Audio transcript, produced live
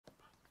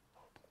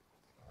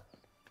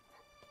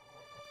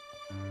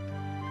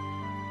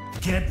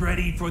Get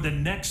ready for the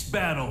next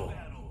battle.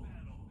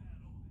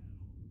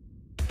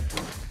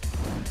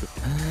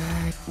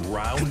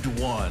 Round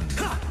 1.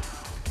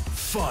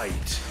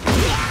 Fight.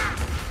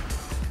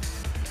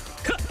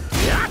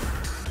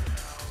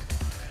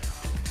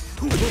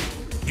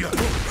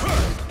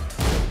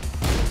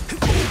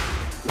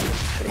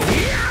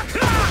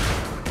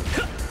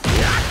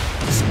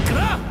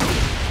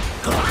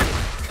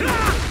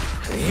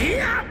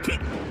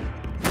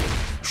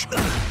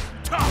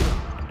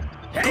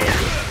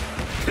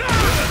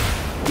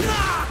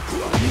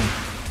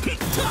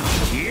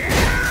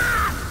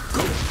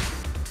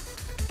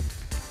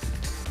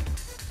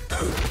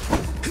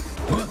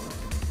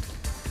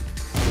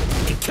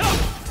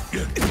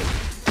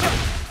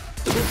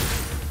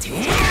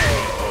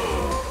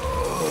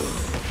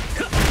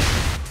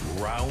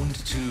 Round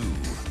 2.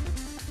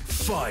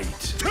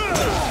 Fight.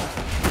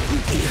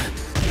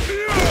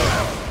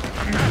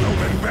 I'm not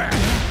holding back.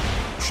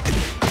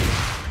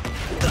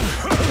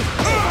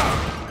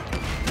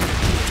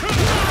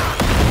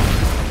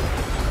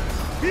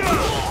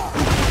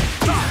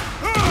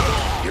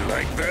 You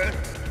like that?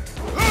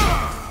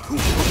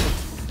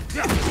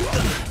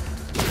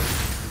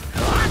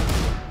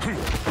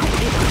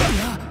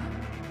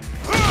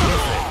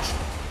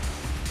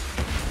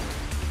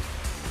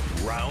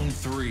 Round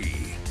 3.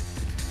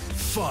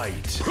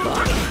 Fight.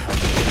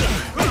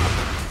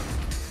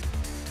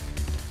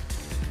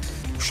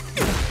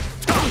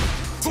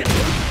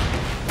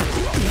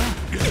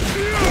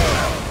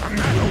 I'm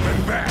not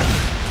holding back.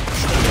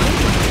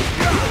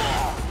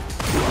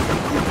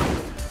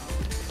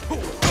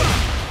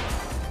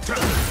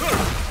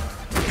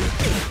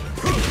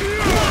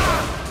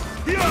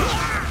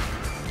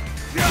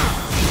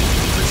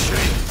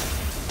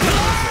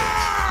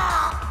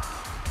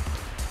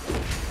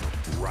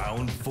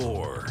 Round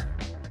 4.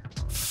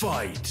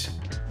 Fight.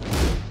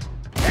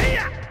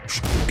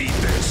 Eat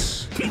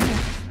this.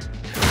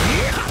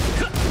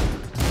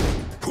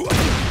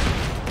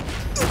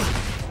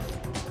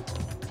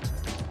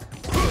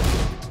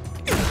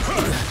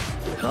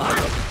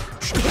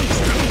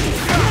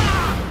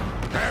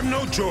 I have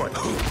no choice.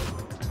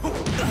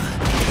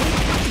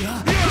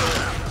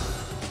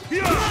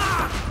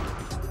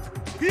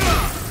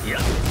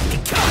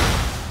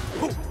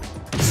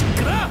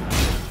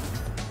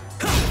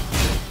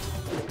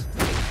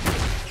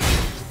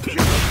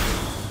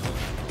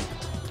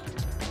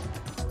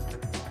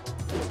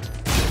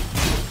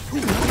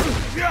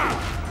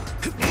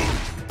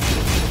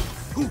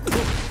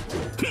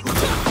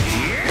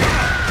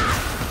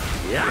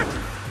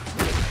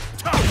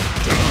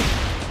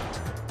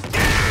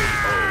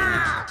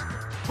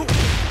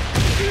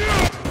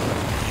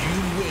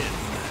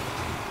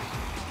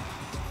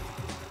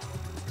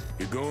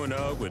 You're going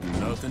out with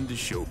nothing to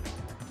show.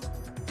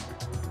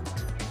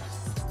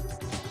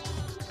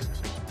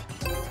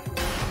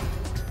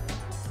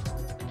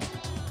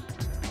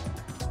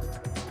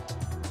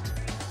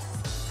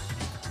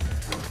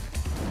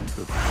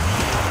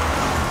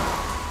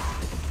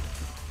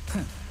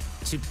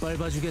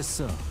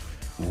 짓밟아주겠어.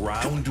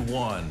 Round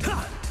 1.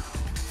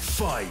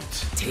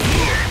 Fight.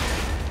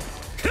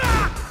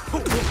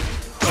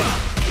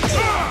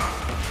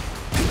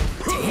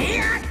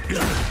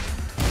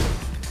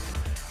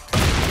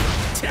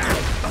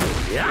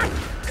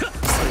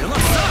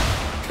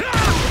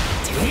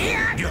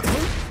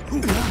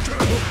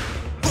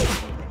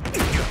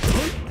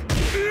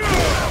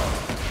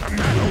 I'm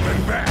not holding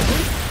back.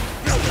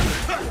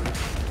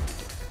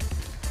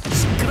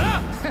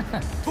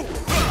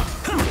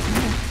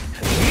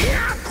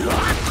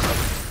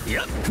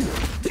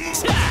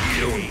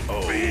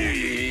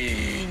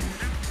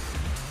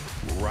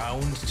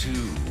 Round 2.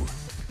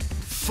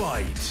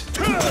 Fight.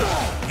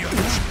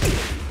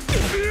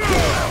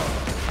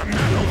 I'm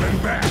not holding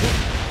back.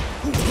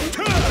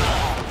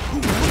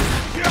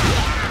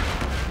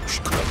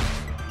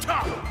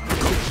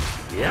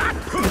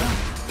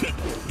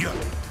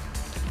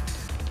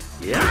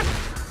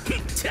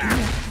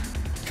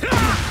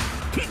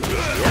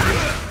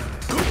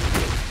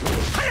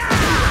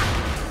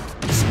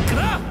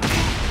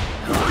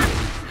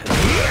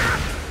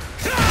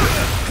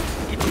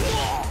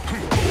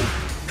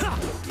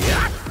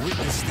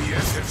 Witness the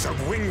essence of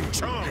Wing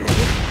Chun.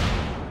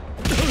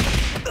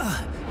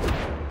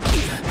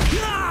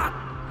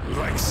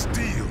 Like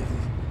steel.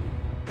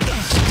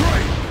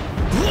 Strike!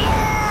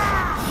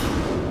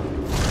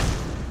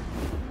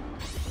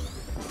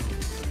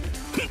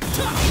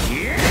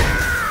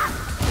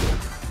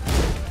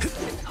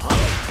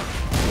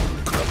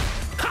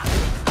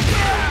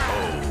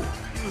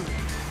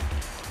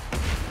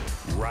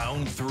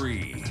 Round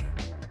 3.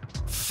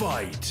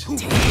 Fight.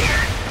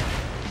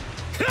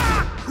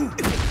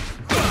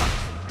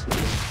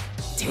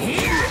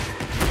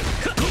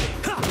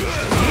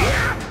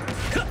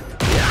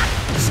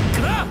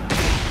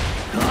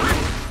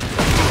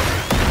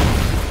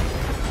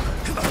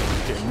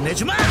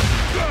 내주마!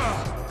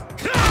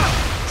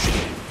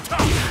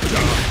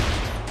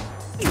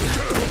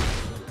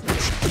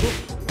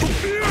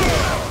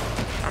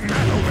 I'm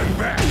not holding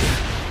back.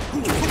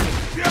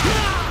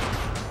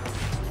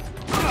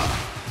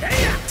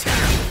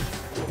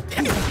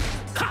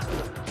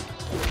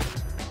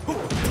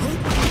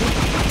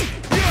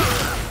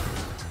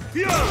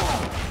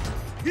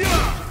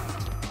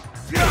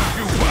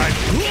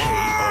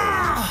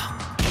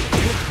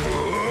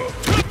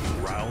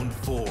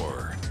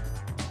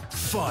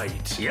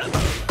 Fight. Yep.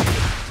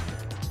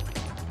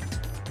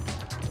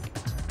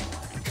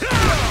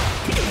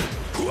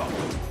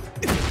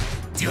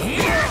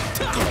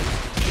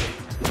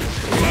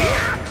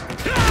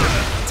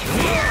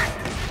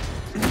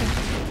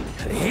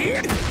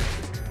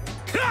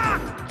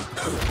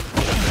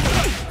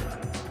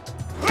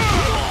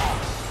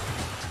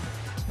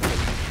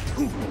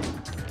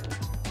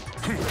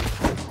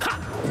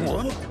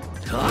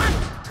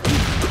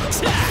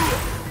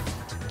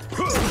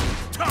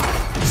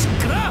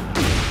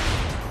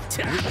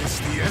 Witness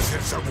the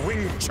essence of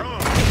Wing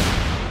Chun.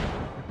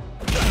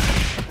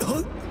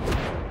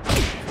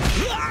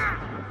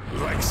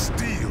 Like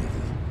steel.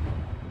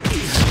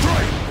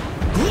 Strike!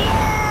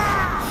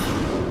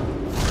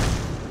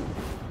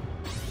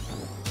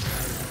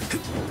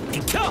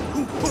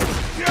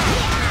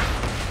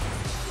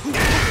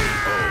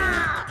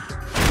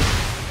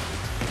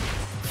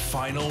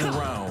 Final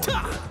round.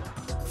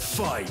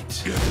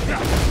 Fight.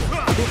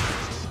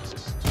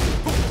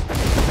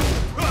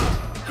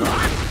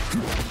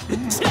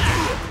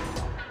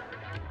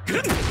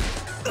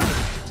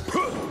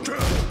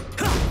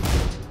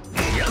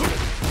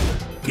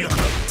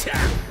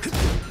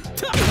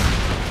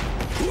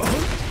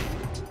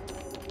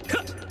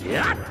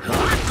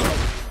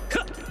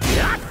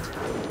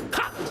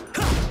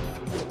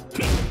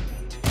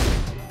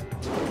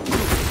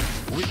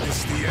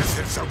 Witness the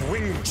essence of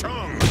Wing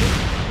Chun.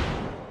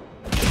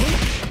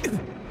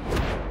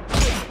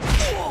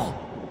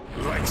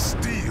 Like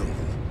steel.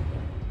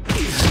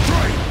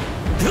 Strike!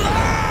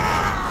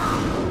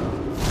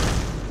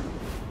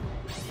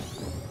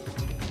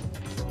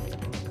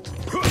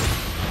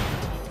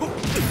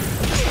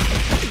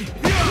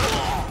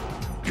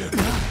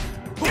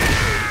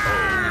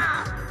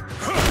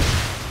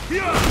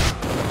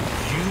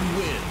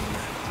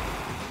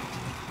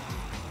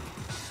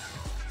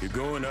 You're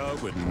going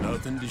out with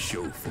nothing to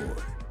show for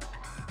it.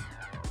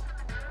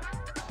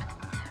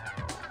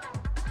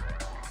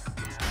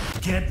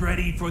 Get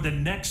ready for the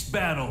next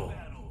battle.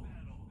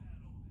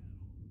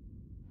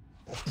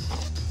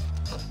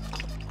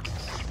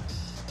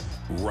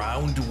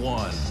 Round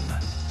 1.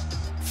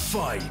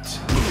 Fight.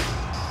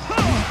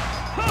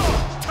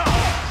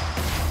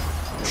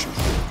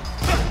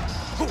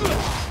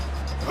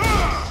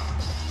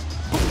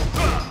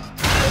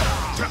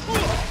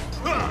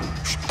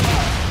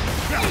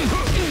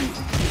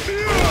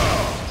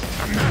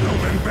 I'm not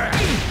holding back.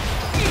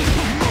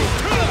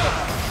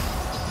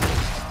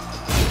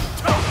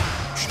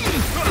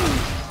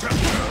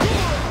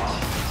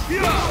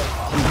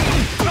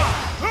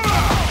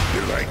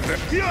 You like that?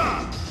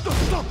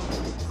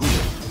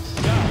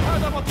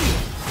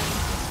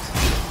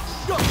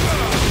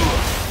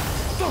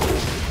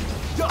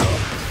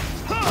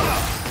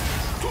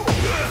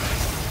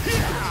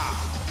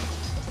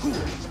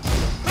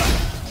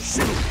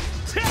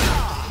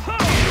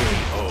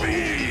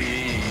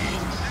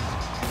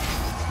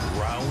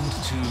 Round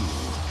 2.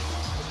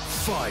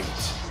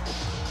 Fight.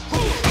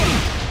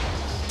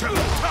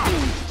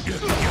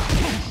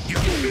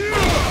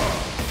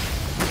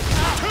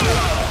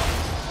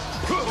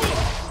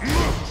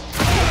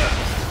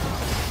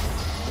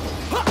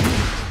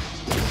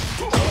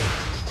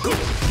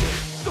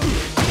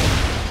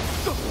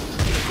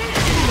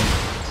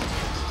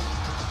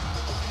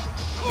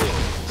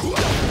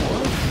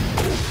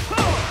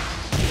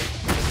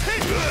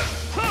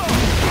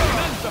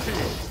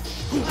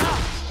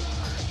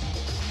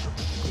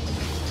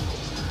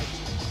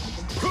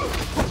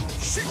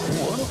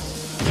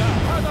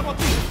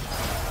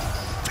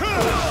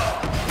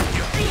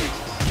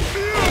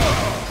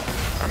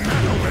 I'm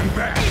not holding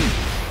back.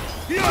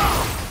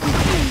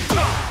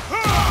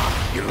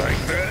 You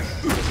like that?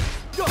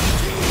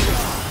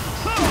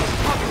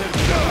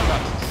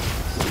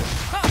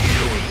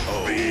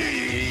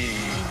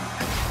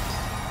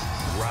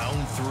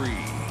 Round 3.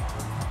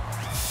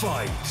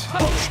 Fight.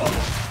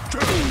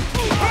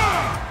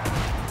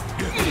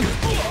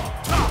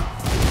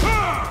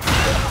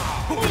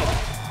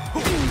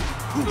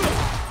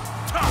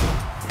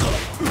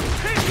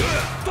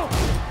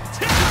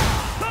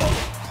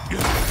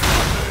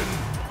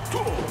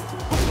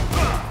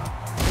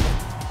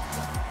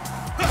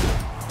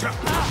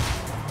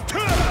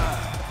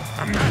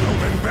 I'm not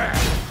holding back.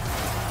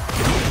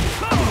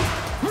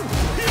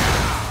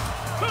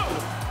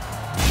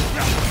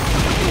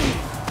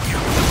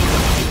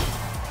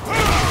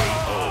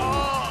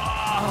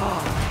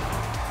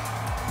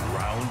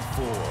 Round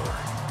 4.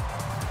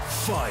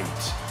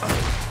 Fight.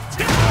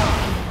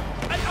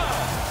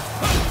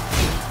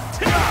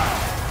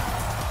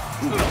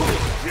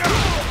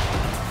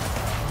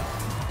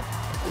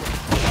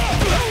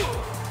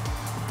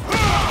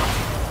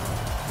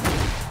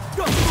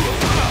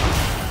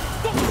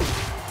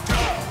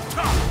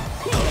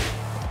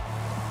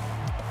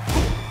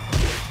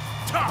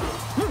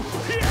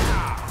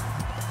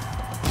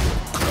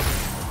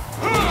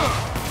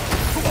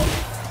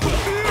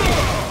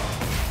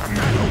 I'm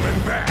not holding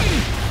back.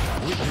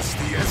 Witness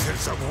the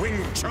essence of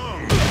Wing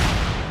Chun.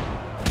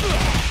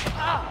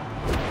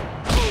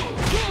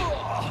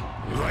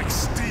 Like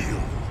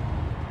steel.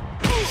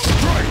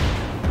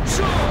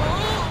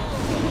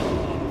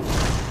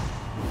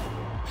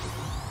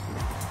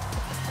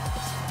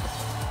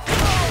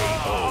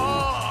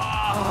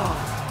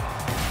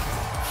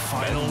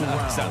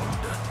 round.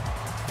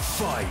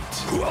 Fight.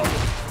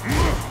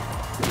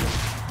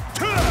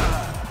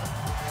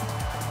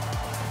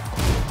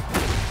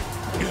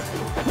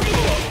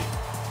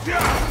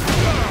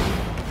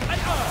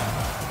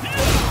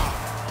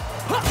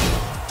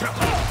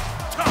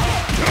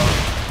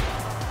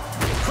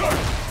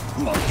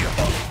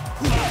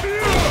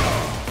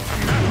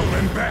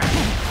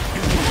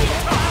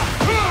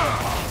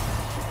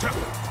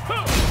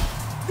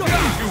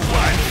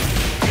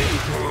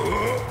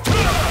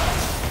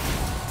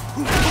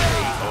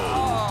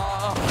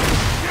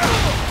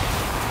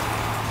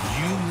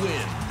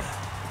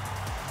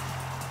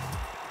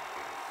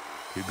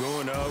 You're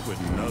going out with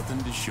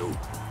nothing to show.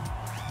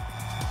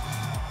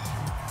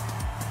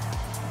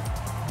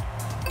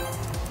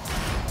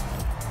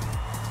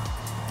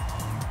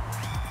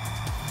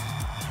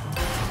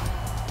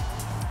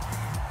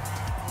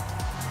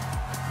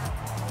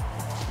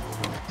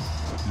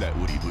 لا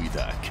أريد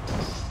ذاك،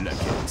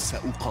 لكن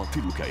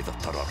سأقاتلك إذا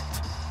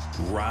اضطررت.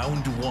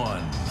 Round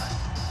 1.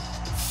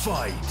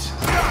 Fight.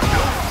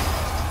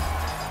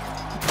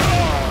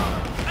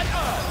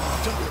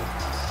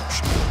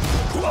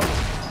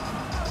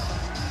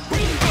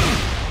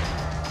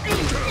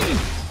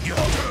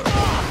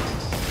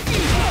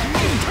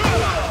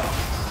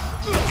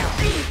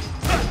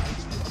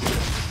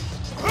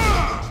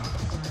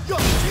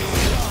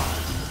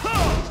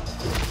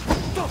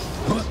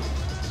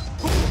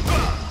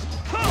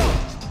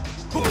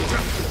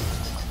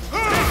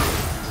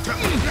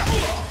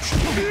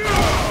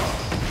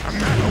 I'm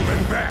not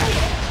holding back.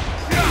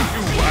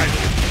 You what?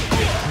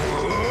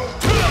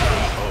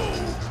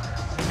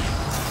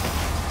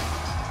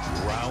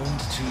 Round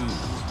 2.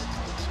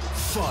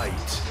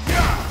 Fight.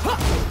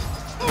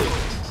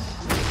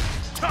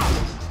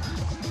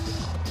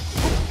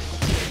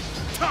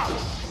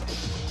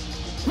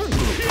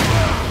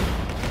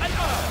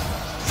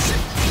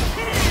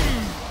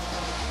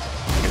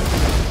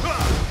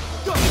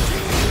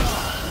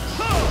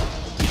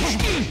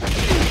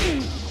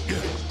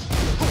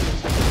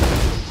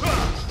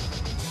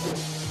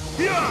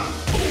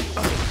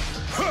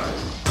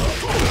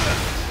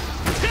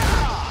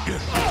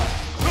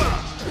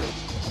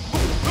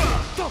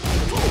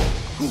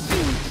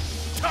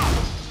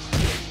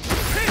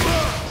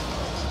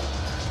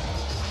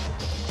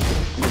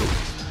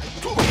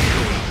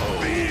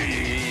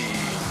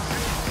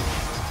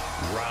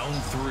 Round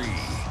 3.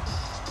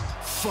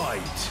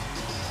 Fight.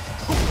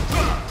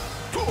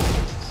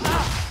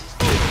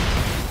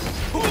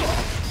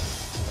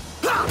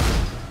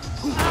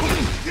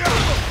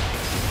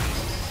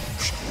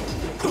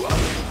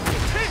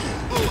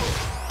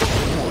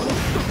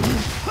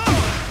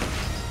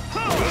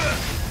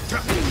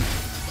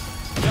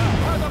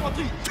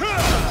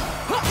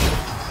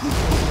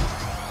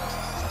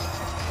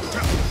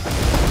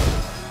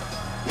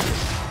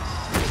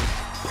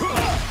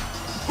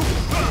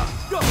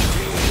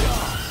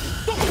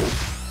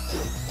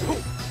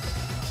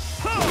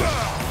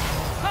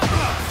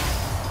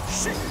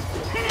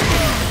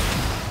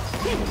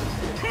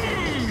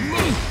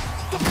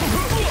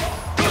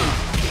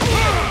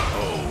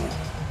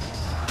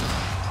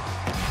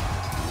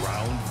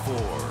 Round 4.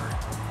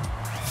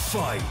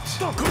 Fight.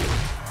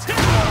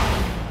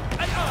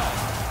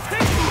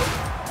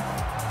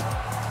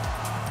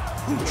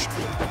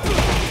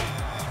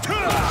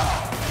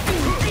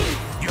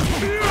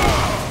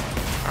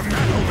 I'm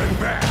not holding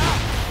back.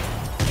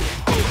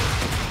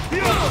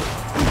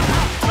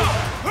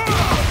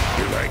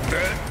 You like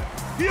that?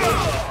 You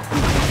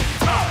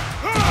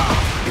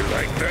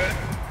like that?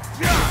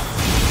 The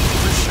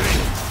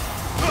shape.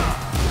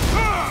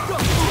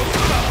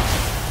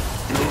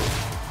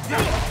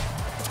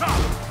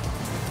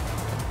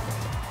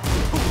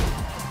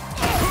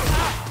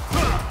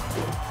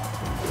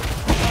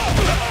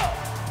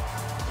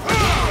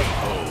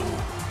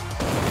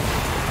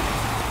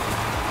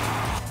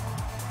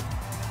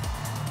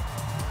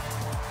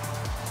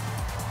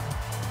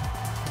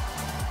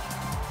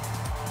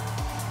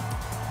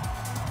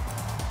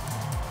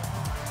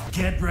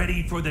 Get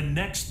ready for the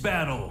next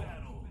battle.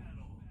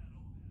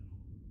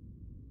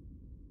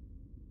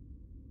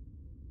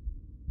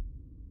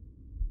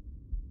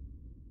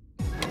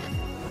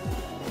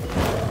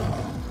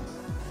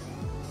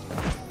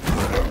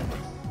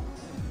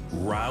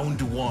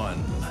 Round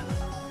 1.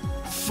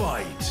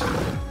 Fight.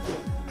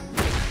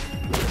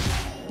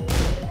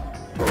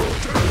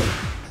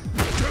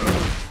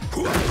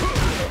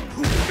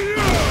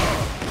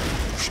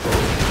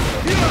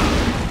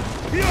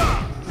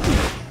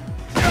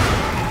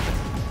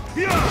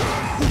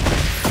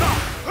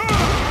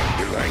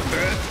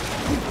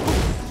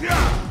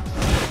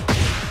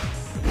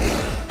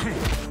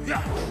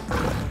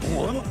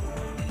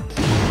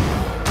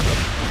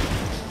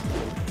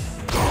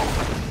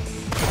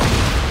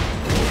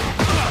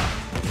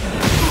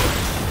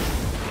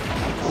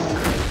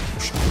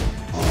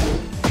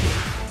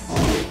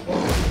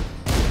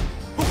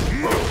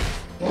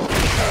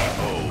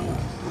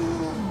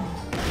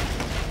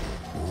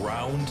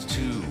 Round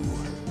 2.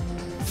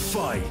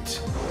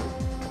 Fight.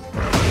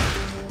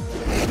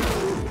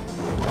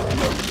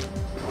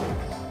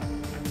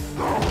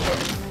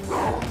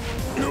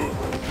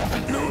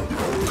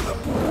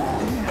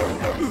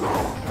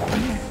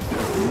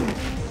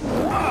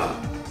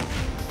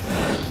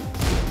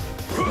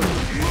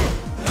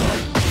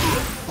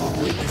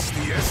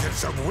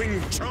 essence of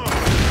Wing Chun.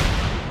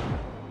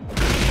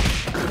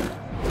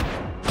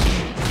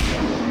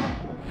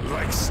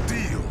 Like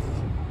steel.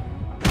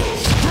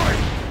 Strike!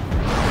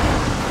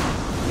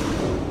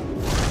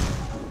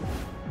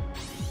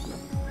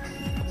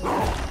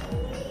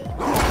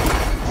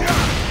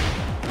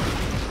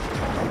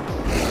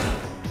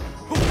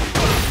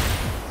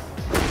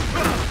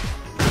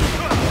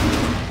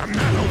 I'm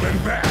not holding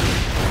back.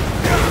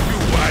 You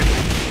what?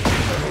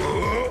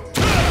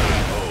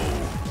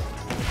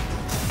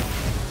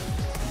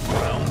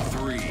 Round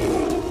 3.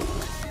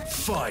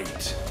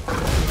 Fight.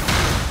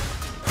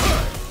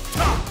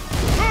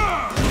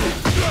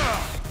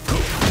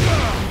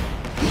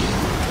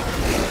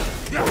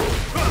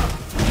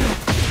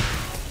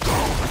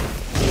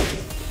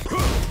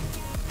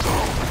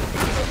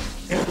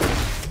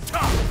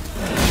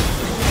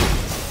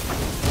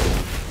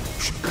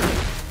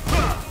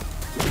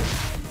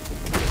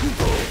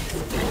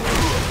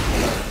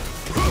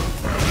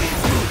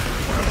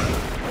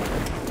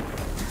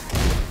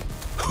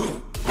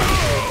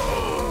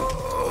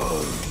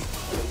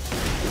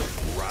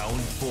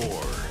 Round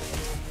 4.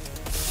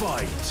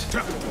 Fight.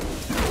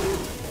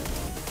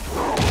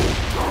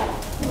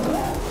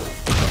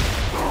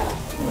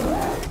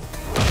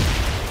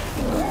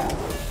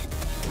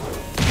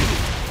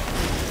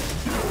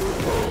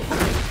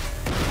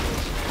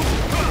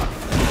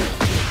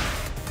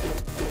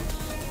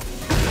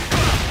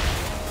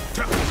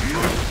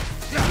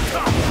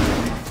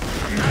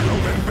 I'm not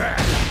holding back.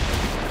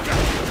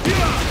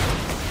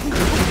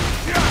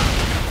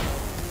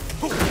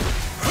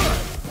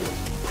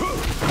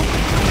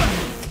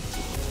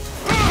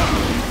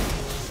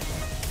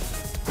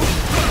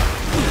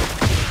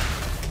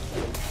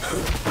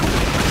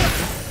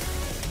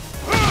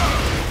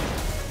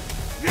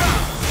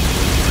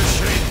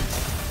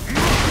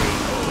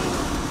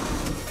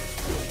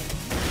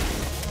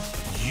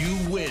 You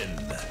win.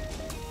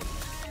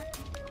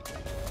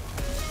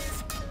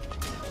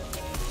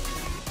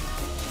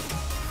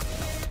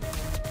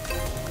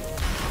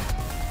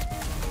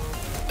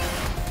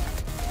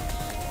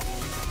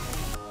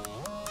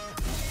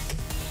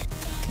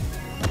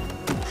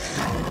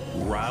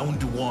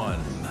 Round 1.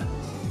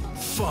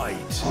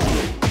 Fight.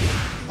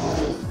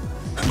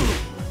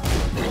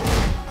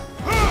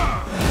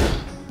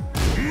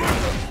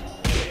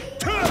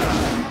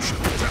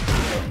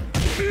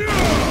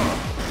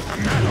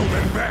 I'm not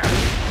holding back.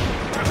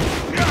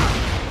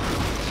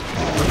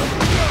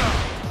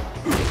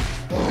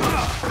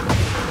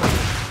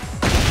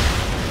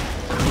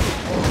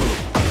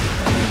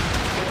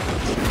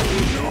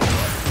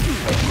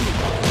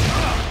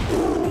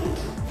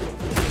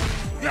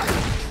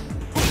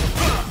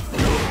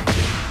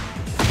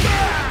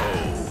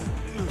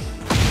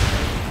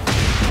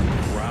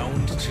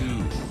 Round 2.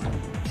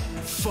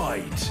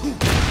 Fight.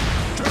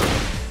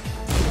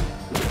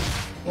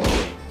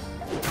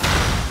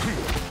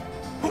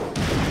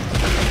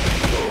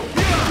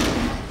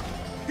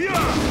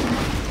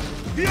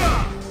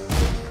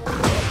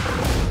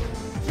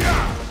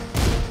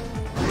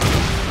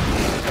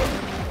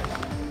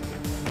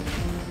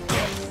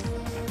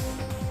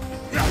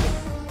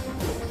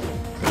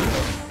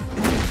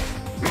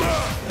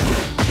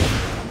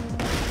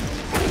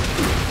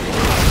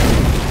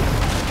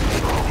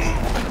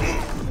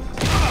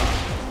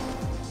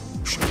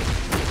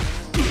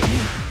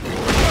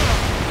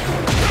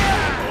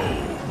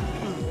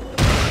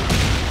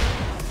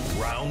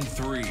 Round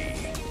 3.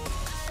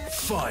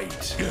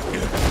 Fight.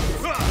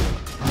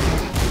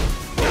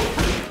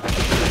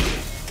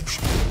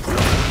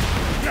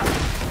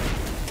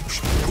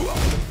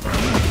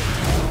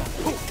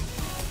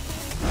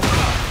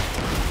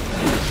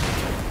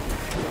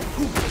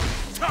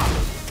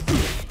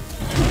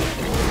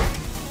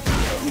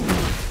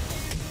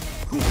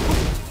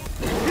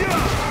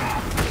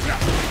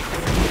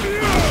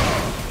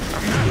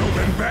 I'm not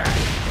holding back.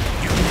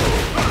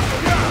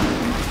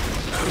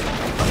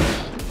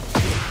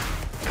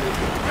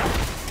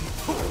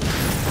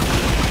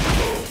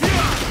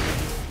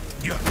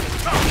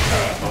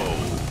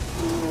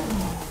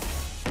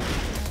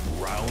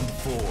 Round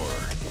 4.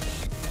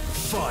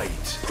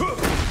 Fight.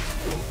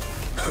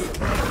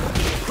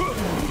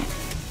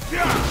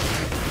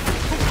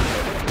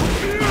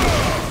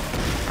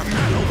 I'm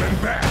not holding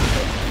back.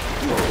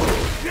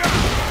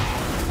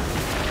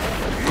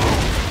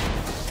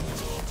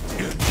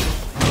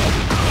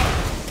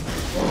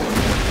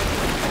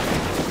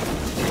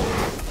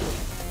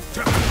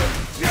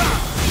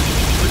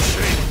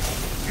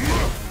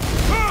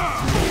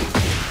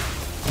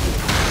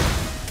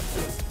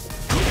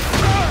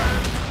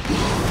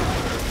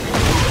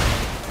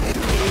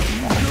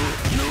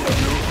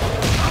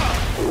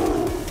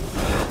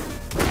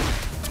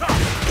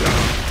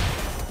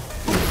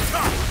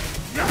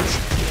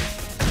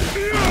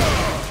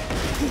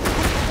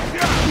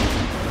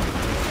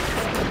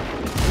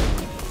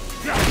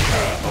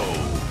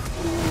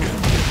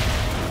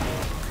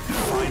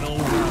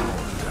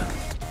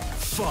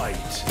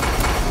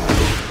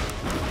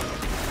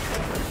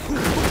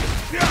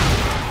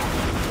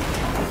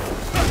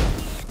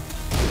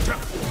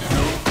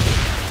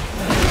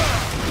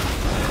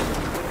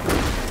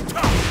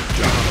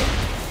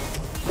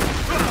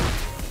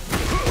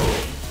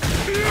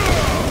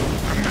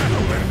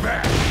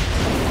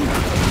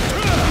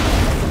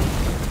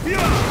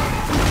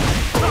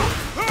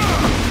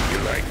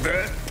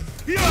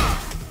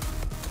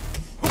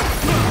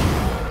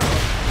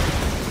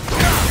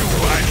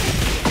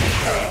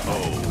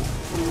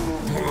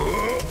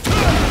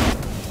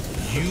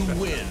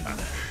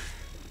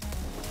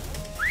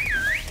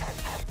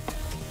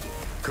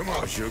 Come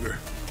on, sugar.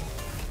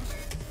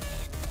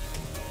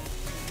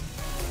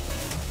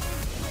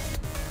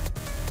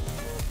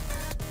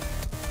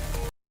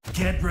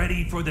 Get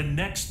ready for the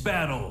next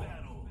battle.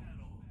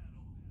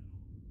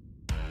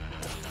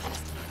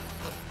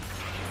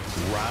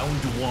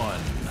 Round 1.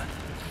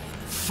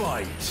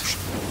 Fight.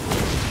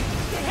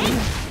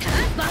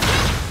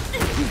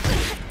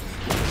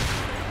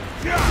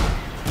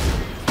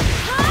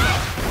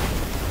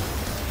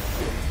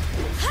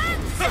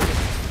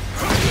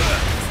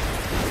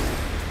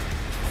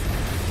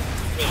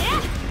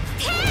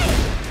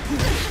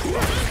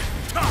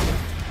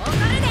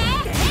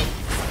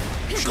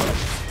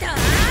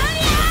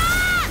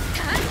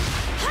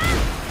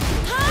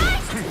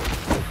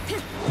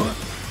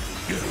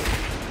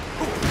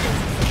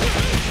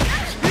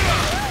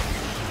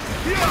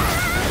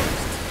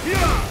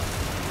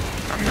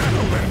 I'm not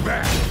holding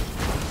back.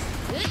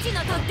 うち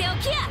のとってお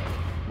きや。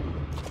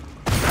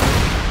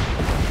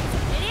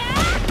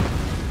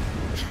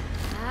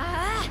あ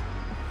あ、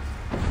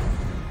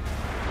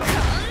こ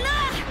んな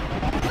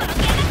ボ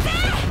ケなせ。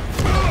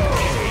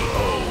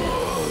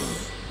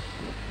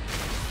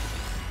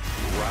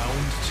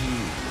Round 2.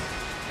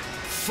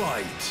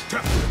 Fight.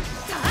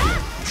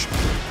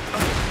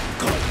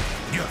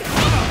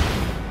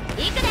 い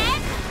くで。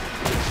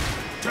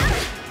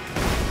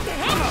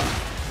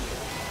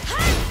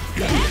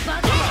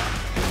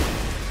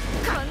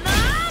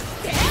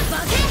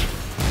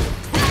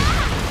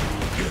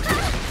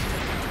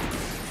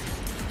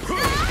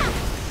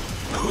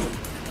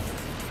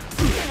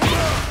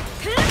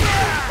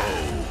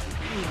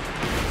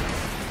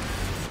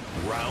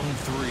Round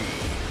 3.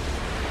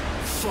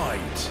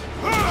 Fight.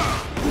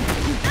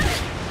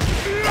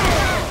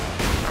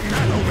 I'm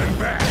not holding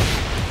back.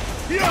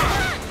 You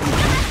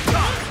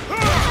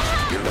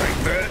like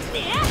that?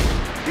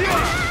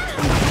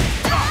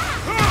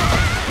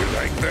 You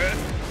like that?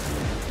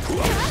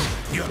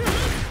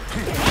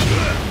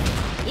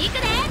 いく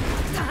で。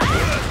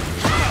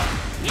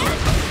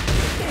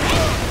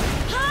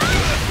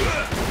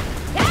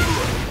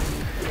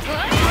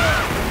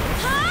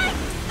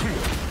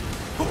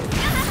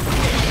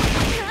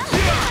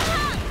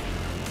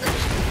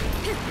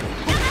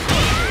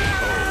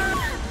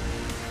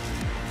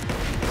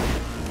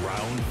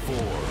Round 4.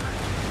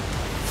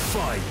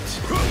 Fight.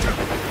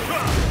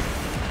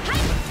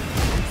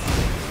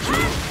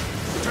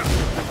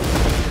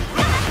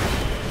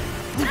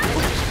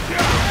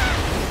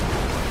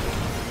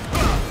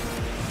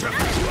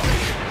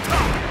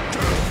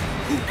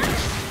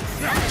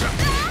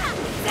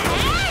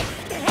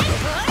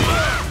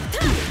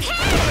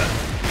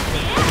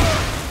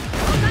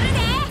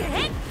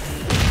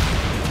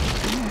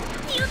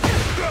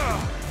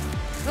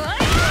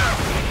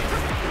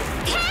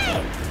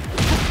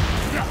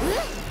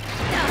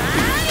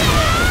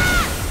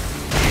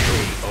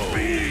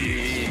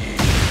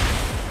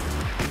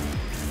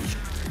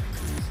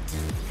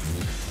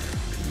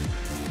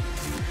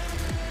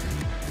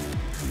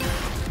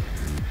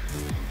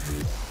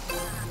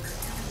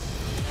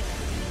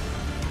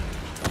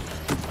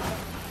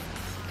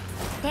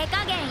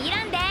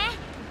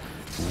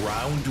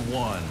 Round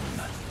 1.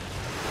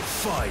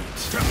 Fight.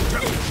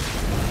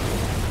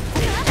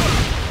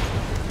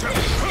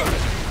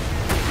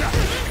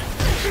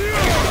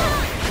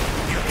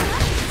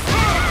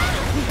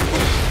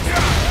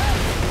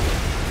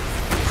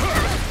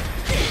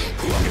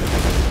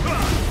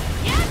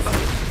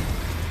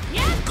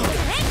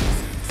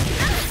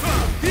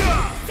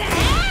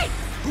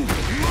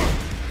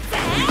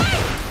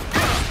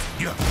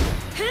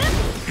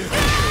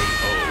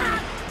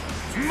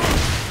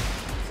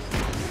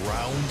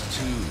 Round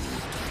 2.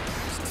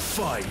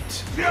 Fight.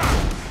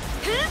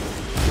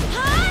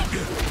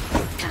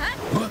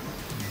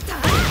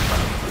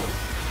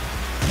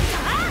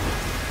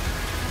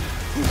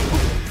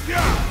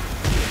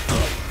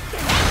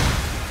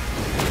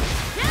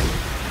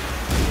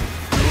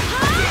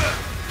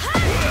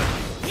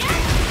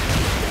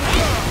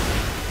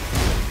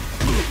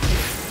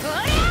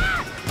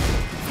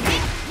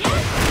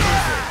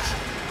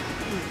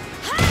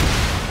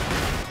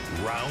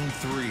 Round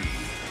 3.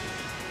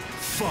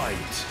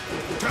 Fight.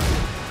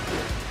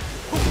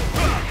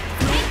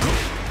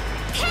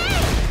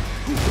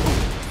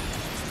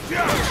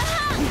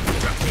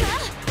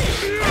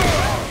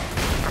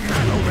 I'm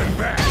not holding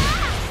back.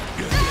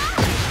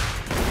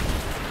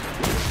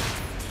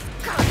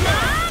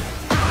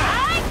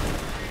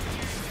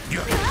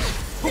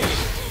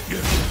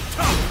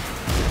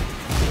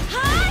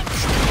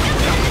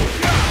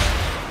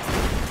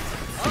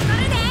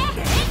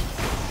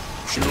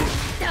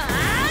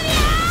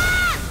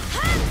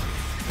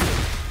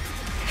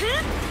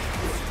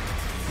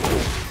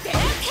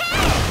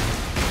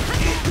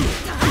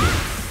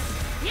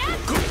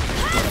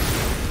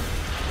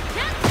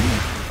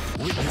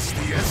 Witness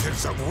the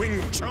essence of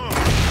Wing Chun.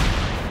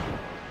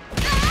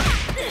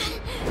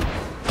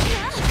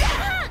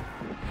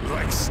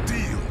 Like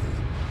steel.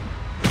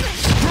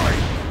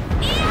 Strike.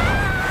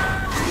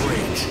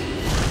 Great.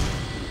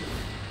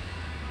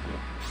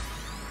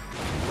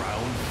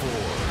 Round 4.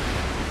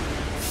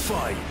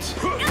 Fight.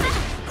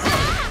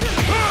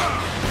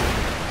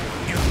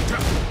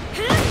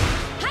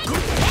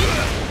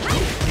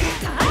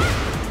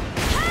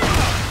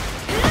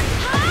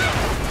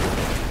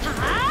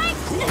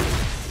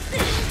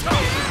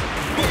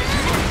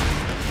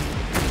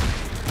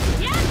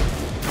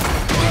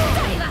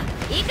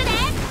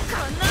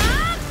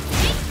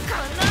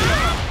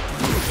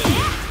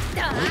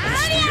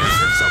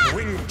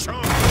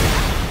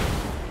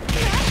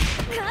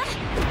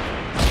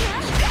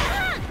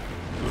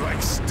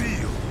 Like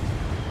steel.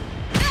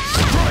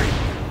 Strike!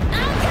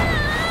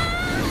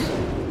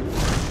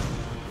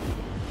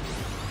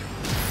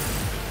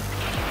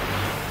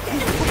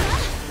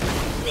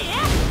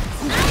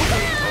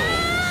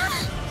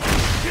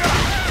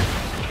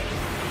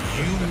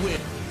 You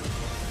win.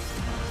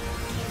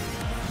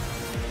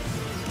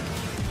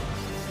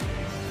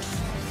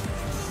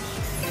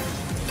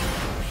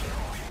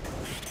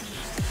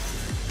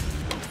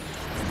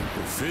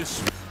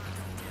 This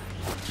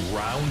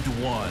round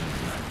one.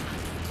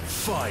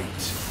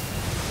 Fight.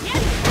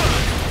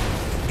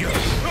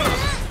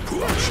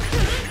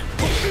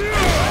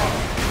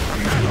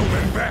 I'm not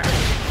holding back.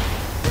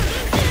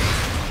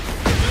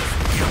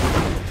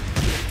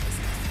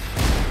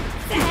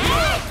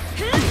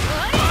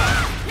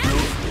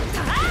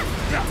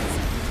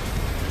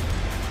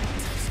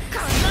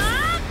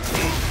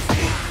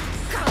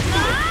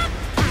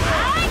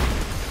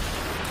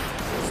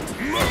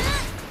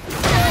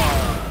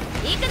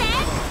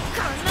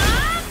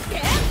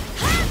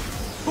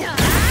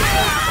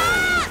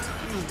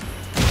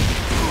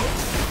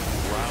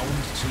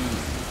 Round two.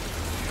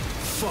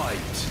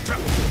 Fight.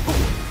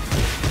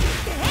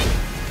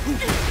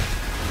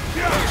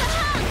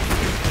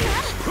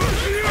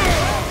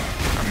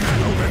 I'm not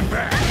holding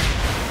back.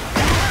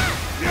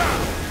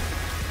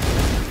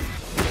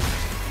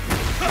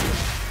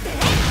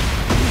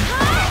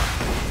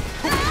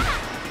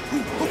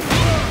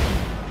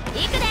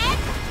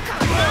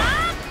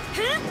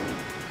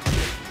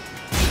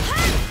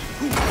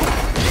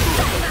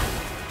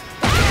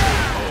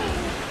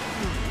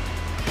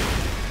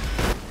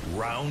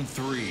 Round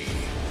three.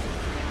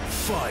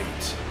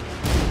 Fight.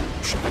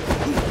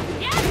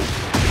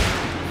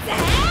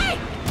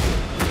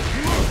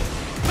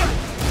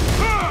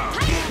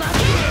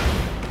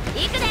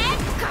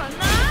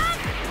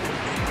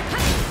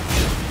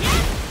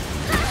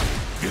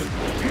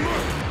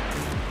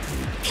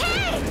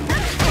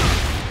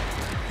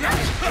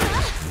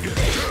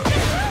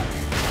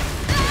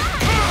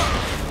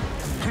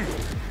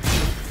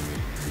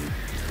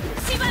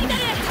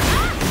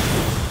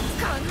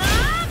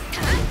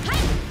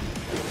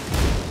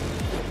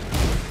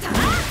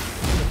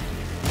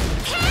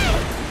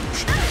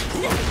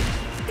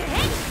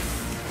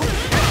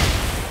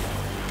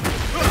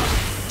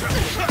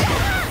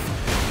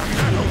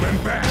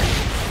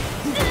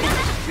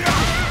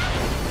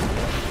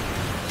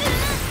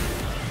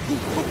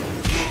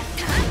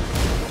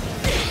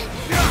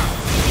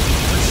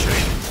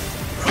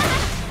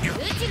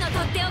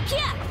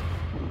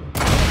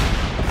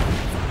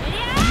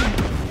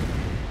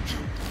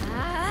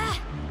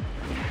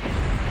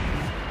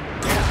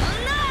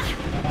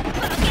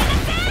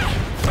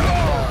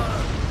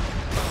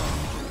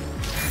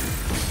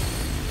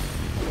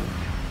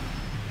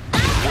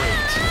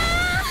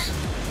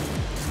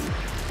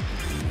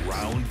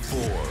 Round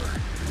four.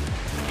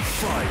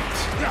 Fight.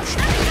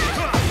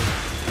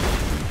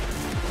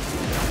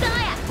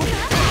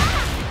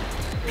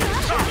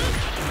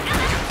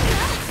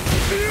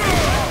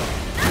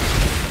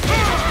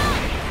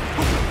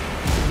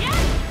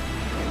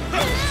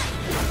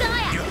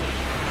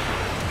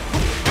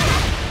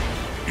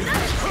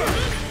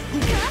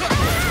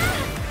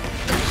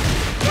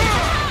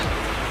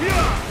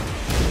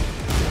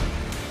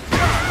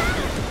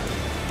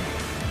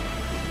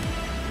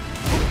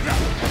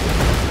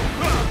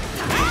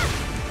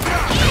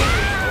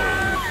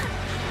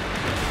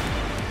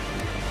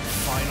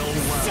 Final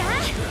round.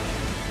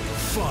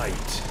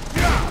 Fight.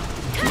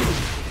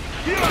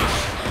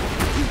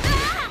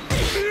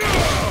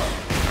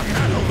 I'm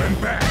not holding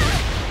back.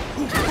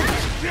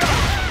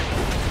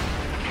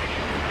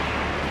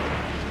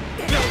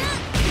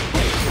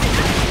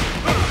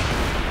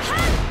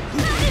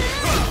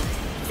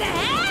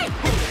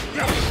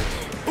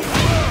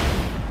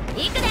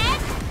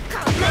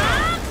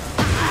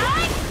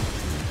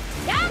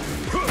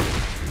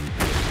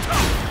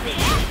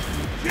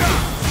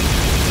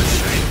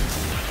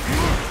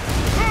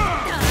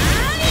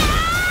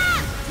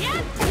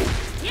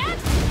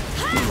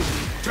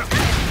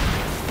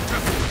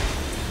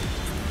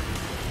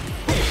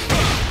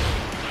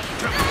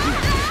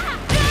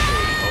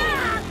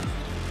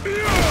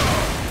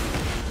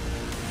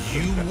 You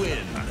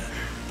win.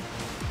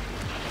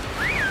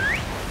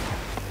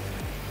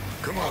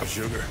 Come on,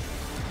 sugar.